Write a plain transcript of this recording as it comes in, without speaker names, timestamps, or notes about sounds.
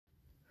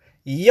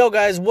Yo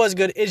guys, what's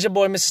good? It's your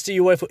boy Mr.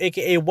 Steel Waifu,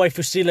 aka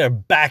Waifu Stealer,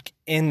 back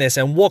in this,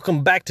 and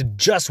welcome back to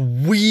Just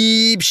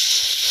Weeb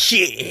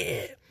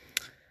Shit.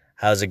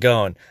 How's it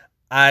going?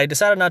 I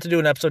decided not to do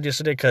an episode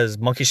yesterday because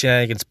Monkey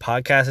Shenanigans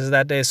podcast is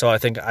that day, so I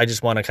think I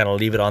just want to kind of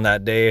leave it on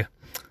that day,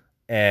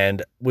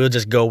 and we'll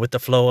just go with the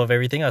flow of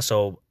everything else.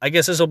 So I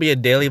guess this will be a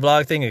daily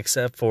vlog thing,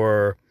 except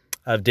for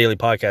a daily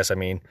podcast,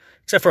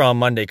 except for on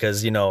Monday,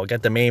 because, I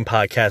got the main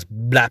podcast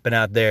blapping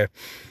out there.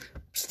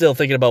 Still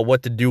thinking about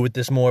what to do with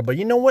this more, but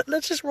you know what?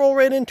 Let's just roll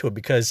right into it,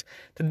 because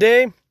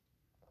today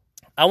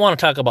I want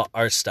to talk about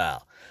art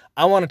style.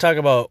 I want to talk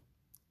about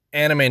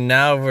anime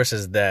now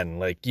versus then,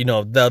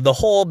 the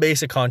whole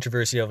basic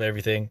controversy of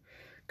everything.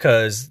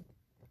 Because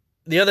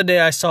the other day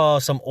I saw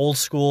some old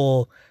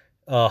school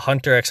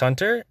Hunter x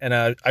Hunter, and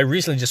I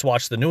recently just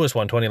watched the newest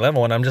one, 2011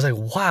 one. I'm just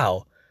like,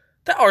 wow,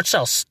 that art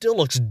style still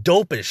looks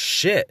dope as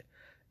shit.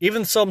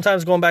 Even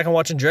sometimes going back and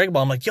watching Dragon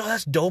Ball, I'm like, yo,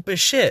 that's dope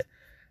as shit.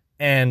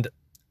 And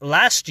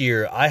last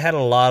year, I had a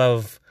lot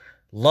of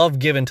love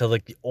given to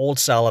the old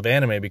style of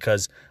anime,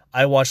 because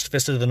I watched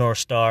Fist of the North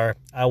Star.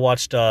 I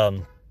watched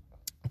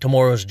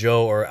Tomorrow's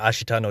Joe, or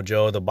Ashita no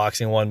Joe, the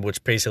boxing one,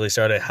 which basically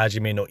started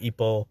Hajime no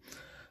Ippo.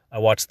 I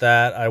watched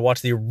that. I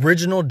watched the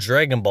original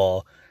Dragon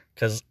Ball,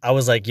 because I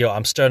was like, yo,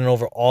 I'm starting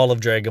over all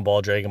of Dragon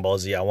Ball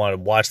Z. I wanted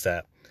to watch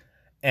that.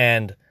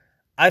 And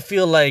I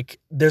feel like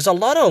there's a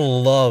lot of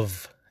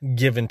love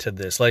given to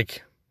this.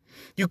 Like,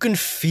 you can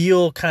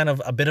feel kind of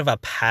a bit of a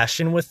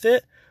passion with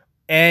it,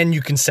 and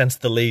you can sense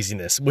the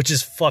laziness, which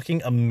is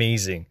fucking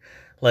amazing.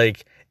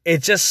 Like,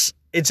 it's just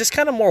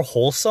kind of more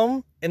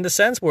wholesome in the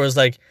sense, whereas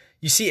like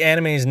you see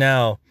animes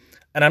now,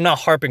 and I'm not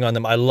harping on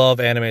them. I love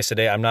animes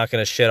today. I'm not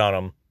going to shit on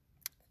them.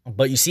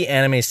 But you see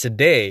animes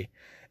today,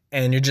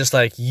 and you're just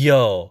like,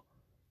 yo,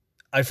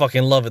 I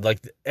fucking love it. Like,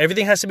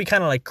 everything has to be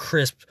kind of like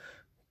crisp,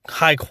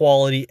 high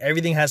quality.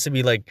 Everything has to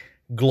be like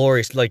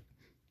glorious. Like,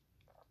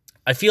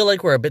 I feel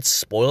like we're a bit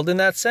spoiled in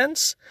that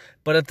sense,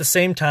 but at the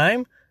same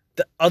time,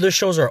 the other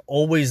shows are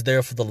always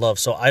there for the love.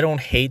 So I don't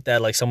hate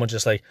that, like, someone's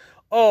just like,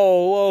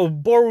 oh,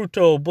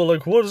 Boruto, but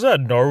like, what is that,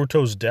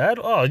 Naruto's dad?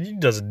 Oh, he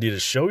doesn't need a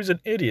show, he's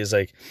an idiot. It's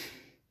like,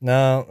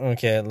 no,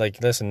 okay,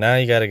 like, listen, now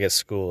you gotta get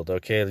schooled,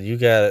 okay?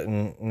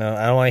 No,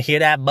 I don't want to hear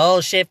that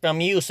bullshit from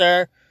you,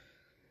 sir.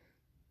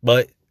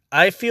 But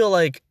I feel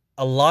like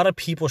a lot of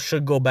people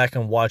should go back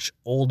and watch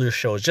older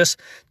shows. Just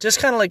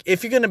kind of like,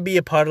 if you're going to be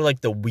a part of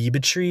like the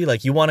weebetry,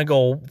 like you want to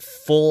go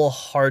full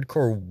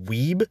hardcore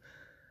weeb,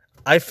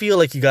 I feel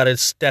like you got to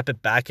step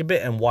it back a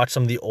bit and watch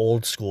some of the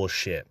old school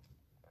shit.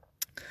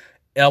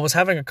 I was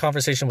having a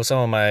conversation with some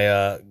of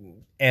my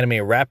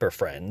anime rapper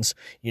friends,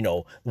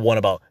 one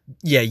about,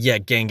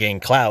 gang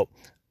clout.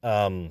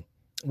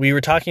 We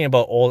were talking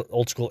about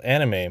old school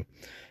anime,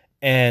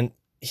 and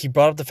he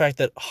brought up the fact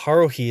that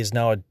Haruhi is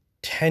now a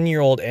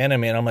 10-year-old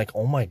anime, and I'm like,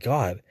 oh my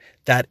god,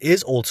 that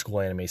is old school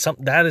anime.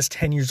 That is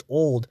 10 years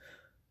old.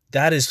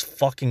 That is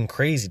fucking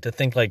crazy to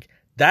think, like,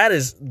 that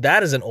is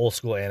an old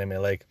school anime.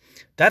 Like,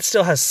 that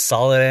still has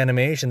solid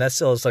animation. That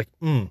still is like,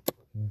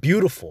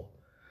 beautiful.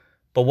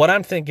 But what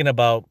I'm thinking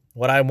about,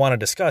 what I want to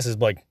discuss is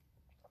like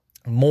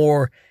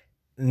more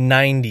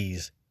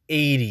 90s,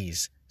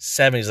 80s,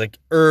 70s, like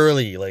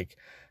early, like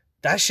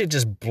that shit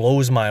just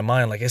blows my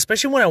mind. Like,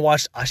 especially when I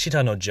watched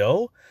Ashita no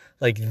Joe,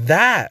 like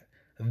that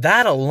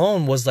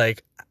alone was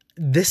like,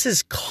 this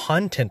is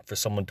content for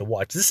someone to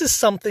watch. This is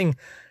something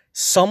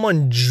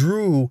someone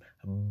drew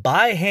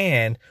by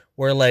hand,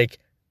 where like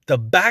the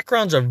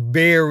backgrounds are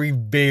very,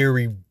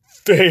 very,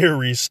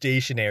 very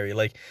stationary.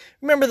 Like,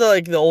 remember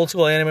the old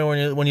school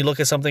anime when you look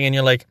at something and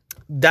you're like,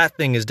 that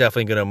thing is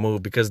definitely gonna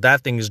move because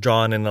that thing is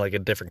drawn in like a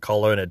different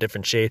color and a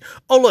different shade.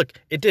 Oh look,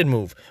 it did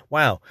move.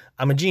 Wow,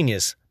 I'm a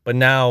genius. But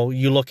now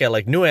you look at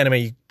like new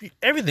anime,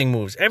 everything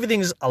moves.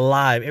 Everything's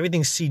alive.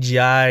 Everything's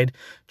CGI'd,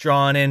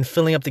 drawn in,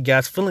 filling up the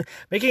gaps,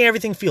 making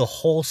everything feel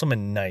wholesome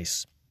and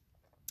nice.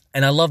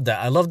 And I love that.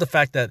 I love the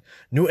fact that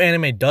new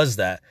anime does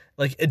that.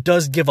 Like, it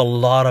does give a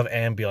lot of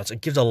ambiance.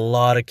 It gives a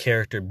lot of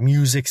character,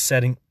 music,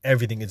 setting,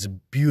 everything. It's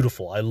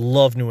beautiful. I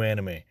love new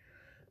anime.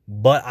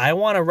 But I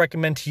want to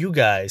recommend to you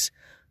guys,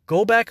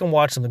 go back and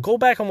watch something. Go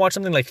back and watch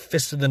something like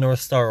Fist of the North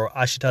Star or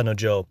Ashita no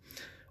Joe,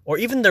 or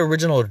even the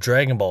original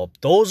Dragon Ball.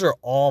 Those are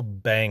all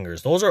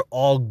bangers. Those are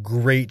all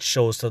great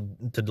shows to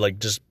like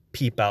just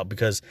peep out,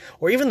 because,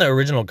 or even the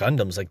original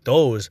Gundams, like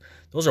those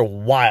are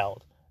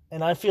wild.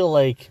 And I feel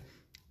like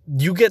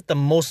you get the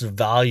most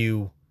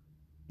value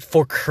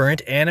for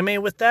current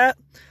anime with that.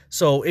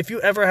 So if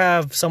you ever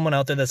have someone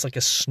out there that's like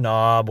a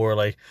snob, or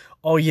like,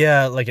 oh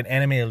yeah, like an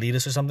anime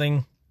elitist or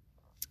something,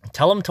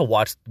 tell them to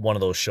watch one of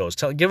those shows.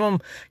 Give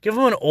them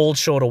an old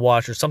show to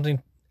watch, or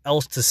something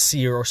else to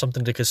see, or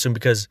something to consume.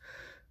 Because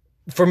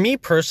for me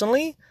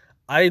personally,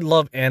 I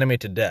love anime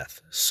to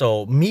death.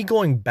 So me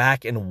going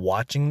back and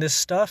watching this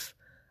stuff,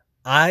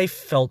 I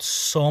felt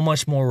so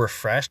much more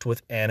refreshed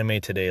with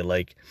anime today.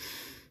 Like,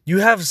 you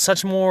have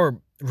such more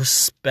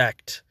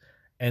respect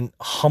and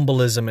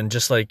humbleism, and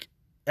just like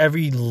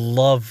every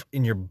love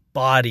in your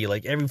body,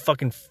 like every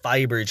fucking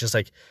fiber, it's just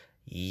like,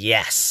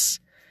 yes.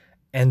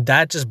 And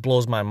that just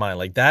blows my mind.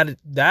 Like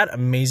that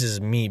amazes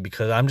me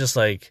because I'm just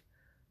like,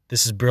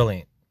 this is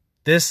brilliant.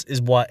 This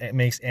is what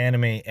makes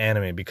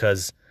anime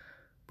because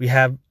we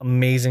have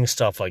amazing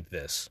stuff like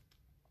this.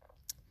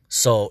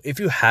 So if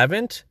you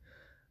haven't,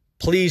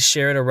 please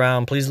share it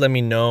around. Please let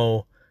me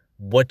know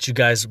what you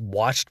guys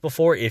watched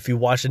before. If you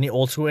watched any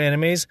old school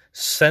animes,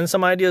 send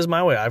some ideas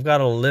my way. I've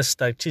got a list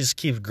that just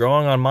keeps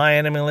growing on my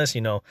anime list.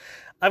 You know,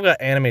 I've got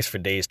animes for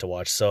days to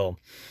watch. So,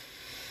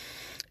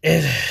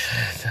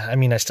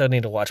 I still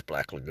need to watch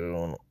Black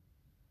Lagoon.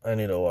 I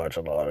need to watch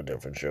a lot of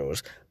different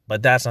shows.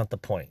 But that's not the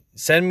point.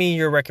 Send me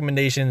your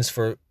recommendations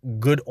for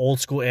good old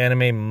school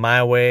anime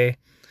my way.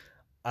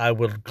 I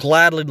would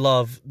gladly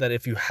love that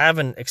if you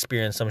haven't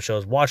experienced some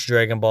shows, watch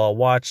Dragon Ball,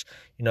 watch,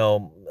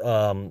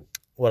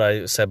 what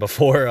I said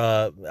before,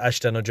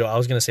 Ashita no Joe. I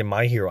was going to say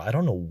My Hero. I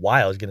don't know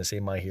why I was going to say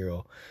My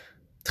Hero.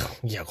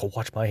 Yeah, go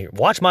watch My Hero.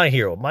 Watch My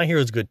Hero. My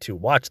Hero is good too.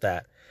 Watch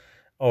that.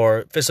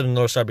 Or Fist of the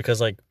North Star,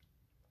 because like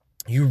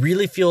you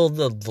really feel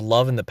the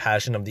love and the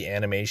passion of the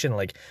animation.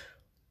 Like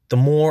the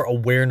more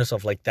awareness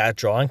of like that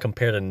drawing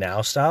compared to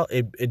now style,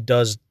 it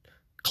does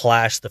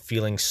clash the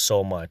feelings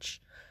so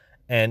much.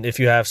 And if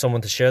you have someone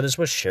to share this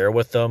with, share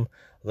with them.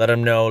 Let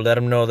them know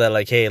that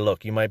like, hey,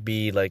 look, you might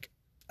be like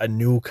a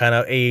new kind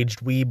of aged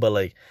weeb, but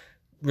like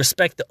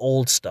respect the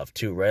old stuff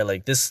too, right?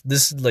 Like this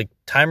like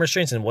time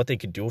restraints and what they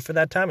could do for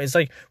that time. It's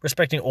like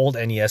respecting old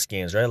NES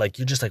games, right? Like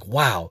you're just like,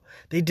 wow,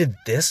 they did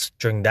this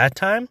during that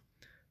time.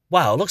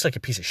 Wow, it looks like a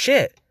piece of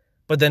shit.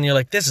 But then you're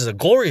like, this is a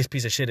glorious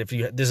piece of shit if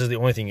this is the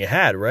only thing you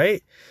had,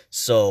 right?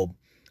 So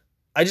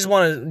I just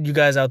want you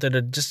guys out there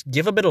to just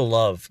give a bit of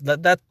love.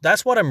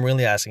 That's what I'm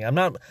really asking. I'm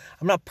not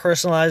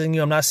personalizing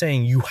you. I'm not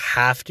saying you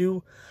have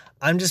to.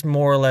 I'm just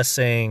more or less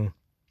saying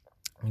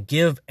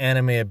give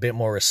anime a bit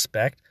more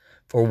respect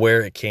for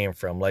where it came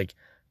from. Like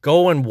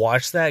go and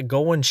watch that.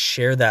 Go and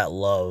share that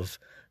love.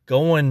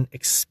 Go and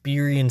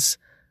experience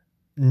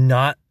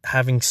not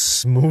having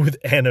smooth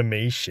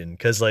animation,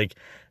 because like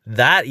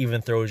that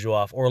even throws you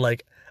off. Or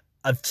like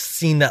I've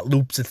seen that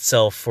loops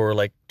itself for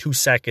like 2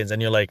 seconds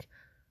and you're like,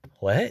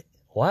 what?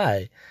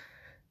 Why?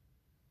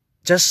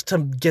 Just to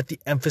get the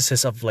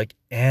emphasis of like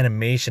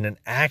animation and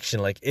action.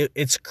 Like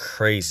it's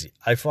crazy.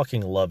 I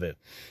fucking love it.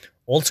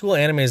 Old school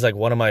anime is like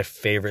one of my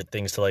favorite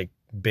things to like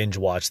binge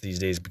watch these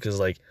days, because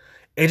like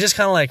it just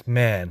kind of like,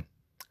 man,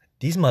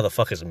 these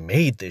motherfuckers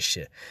made this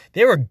shit.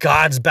 They were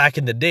gods back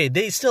in the day.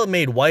 They still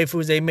made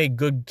waifus. They made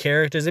good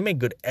characters. They made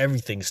good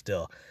everything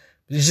still.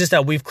 It's just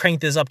that we've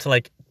cranked this up to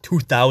like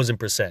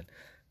 2,000%.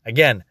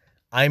 Again,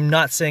 I'm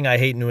not saying I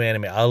hate new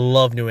anime. I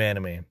love new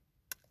anime.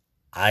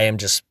 I am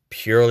just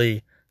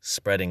purely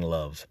spreading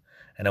love.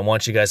 And I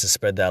want you guys to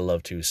spread that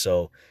love too.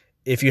 So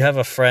if you have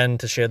a friend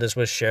to share this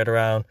with, share it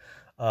around.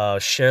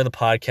 Share the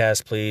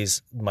podcast,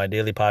 please. My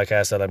daily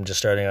podcast that I'm just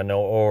starting on,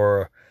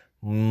 or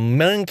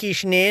Monkey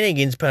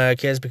Shenanigans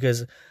podcast,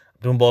 because I'm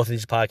doing both of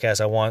these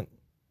podcasts. I want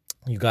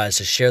you guys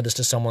to share this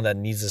to someone that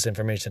needs this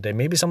information today.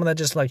 Maybe someone that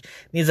just like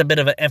needs a bit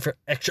of an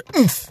extra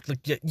oomph.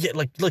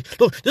 Like,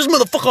 look, this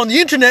motherfucker on the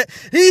internet,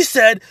 he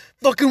said,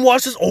 fucking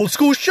watch this old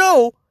school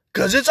show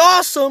because it's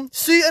awesome.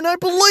 See, and I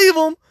believe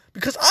him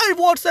because I've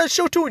watched that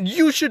show too, and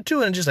you should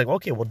too. And just like,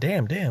 okay, well,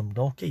 damn.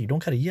 Okay, you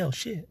don't gotta yell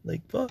shit.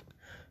 Like, fuck.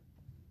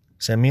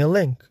 Send me a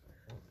link.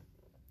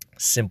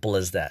 Simple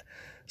as that.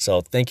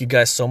 So thank you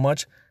guys so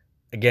much.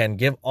 Again,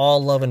 give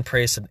all love and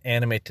praise to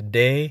anime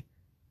today,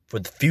 for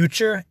the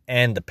future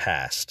and the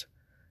past.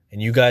 And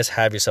you guys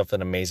have yourself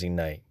an amazing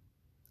night.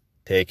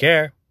 Take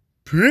care.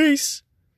 Peace.